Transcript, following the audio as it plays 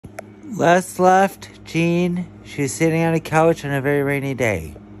Les left Jean. She's sitting on a couch on a very rainy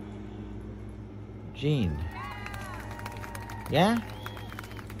day. Jean. Yeah?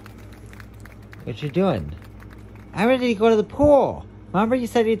 What you doing? I'm ready to go to the pool. Remember you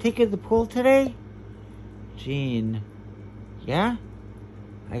said you'd take her to the pool today? Jean. Yeah?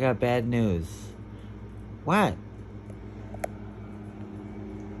 I got bad news. What?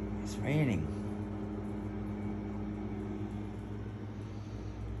 It's raining.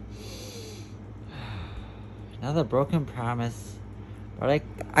 Another broken promise. But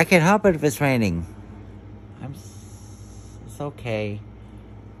I can't help it if it's raining. It's okay.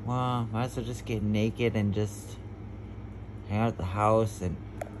 Well, might as well just get naked and just hang out at the house and...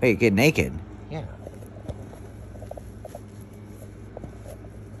 Wait, get naked? Yeah.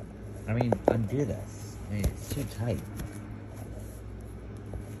 I mean, undo this. I mean, it's too tight.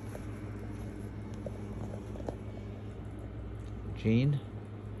 Jean?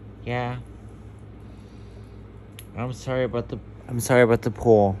 Yeah? I'm sorry about the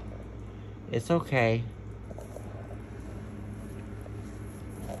pool. It's okay.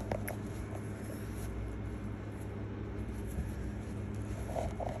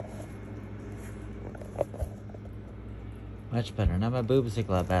 Much better. Now my boobs look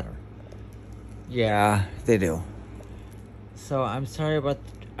a lot better. Yeah, they do. So I'm sorry about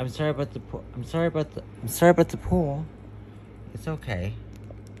the pool. It's okay.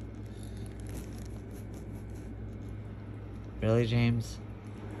 Really, James?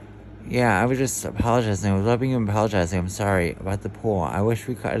 Yeah, I was just apologizing. I was loving you and apologizing. I'm sorry about the pool. I wish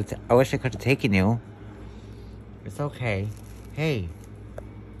I could have taken you. It's okay. Hey,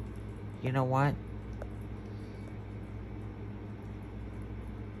 you know what?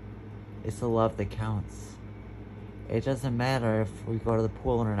 It's the love that counts. It doesn't matter if we go to the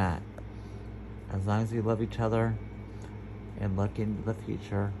pool or not. As long as we love each other and look into the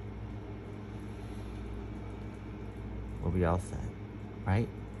future, we'll be all set. Right?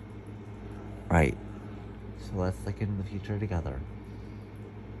 Right. So let's look into the future together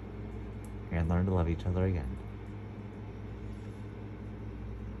and learn to love each other again.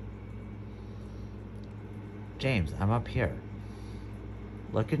 James, I'm up here.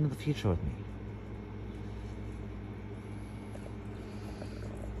 Look into the future with me.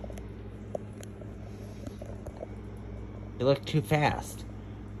 You look too fast.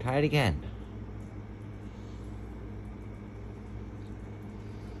 Try it again.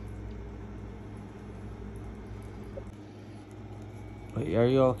 Are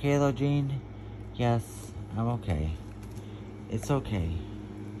you okay though, Jean? Yes, I'm okay. It's okay.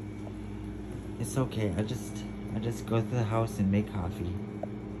 It's okay. I just go through the house and make coffee.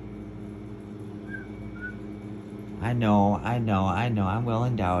 I know. I'm well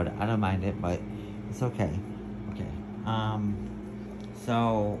endowed. I don't mind it, but it's okay. Okay.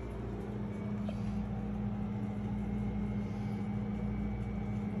 So...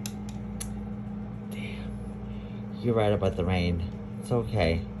 Damn. You're right about the rain. It's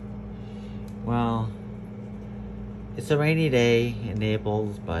okay. Well, it's a rainy day in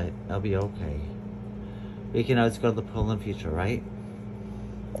Naples, but it'll be okay. We can always go to the pool in the future, right?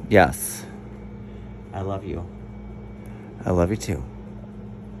 Yes. I love you. I love you too.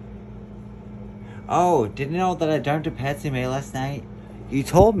 Oh, didn't you know that I dreamt of Patsy May last night? You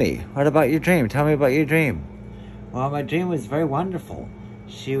told me. What about your dream? Tell me about your dream. Well, my dream was very wonderful.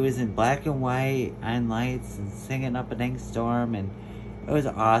 She was in black and white on lights and singing Up a Dang Storm, and it was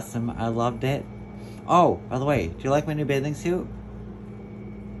awesome. I loved it. Oh, by the way, do you like my new bathing suit?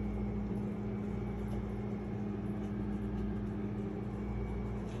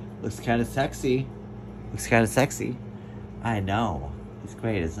 Looks kind of sexy. Looks kind of sexy. I know. It's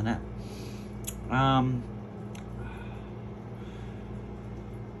great, isn't it?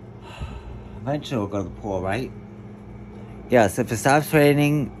 Eventually we'll go to the pool, right? Yes, if it stops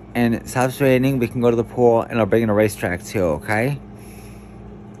raining we can go to the pool, and I'll bring in a racetrack too, okay?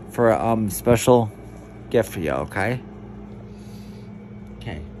 For a special gift for you, okay?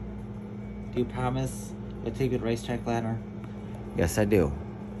 Okay. Do you promise you'll take me to the racetrack ladder? Yes, I do.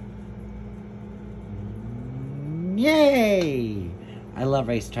 Yay! I love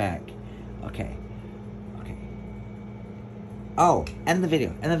racetrack. Okay. Oh, end the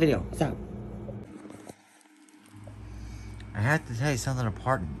video. Stop. I have to tell you something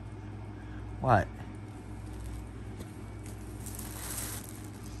important. What?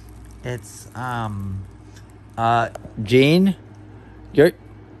 It's, Jean? Your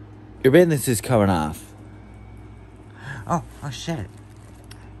business is coming off. Oh shit.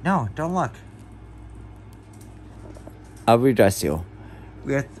 No, don't look. I'll redress you.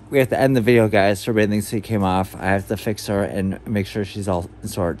 We have to end the video, guys. Her bathing suit came off. I have to fix her and make sure she's all in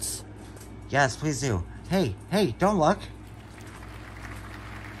sorts. Yes, please do. Hey, don't look.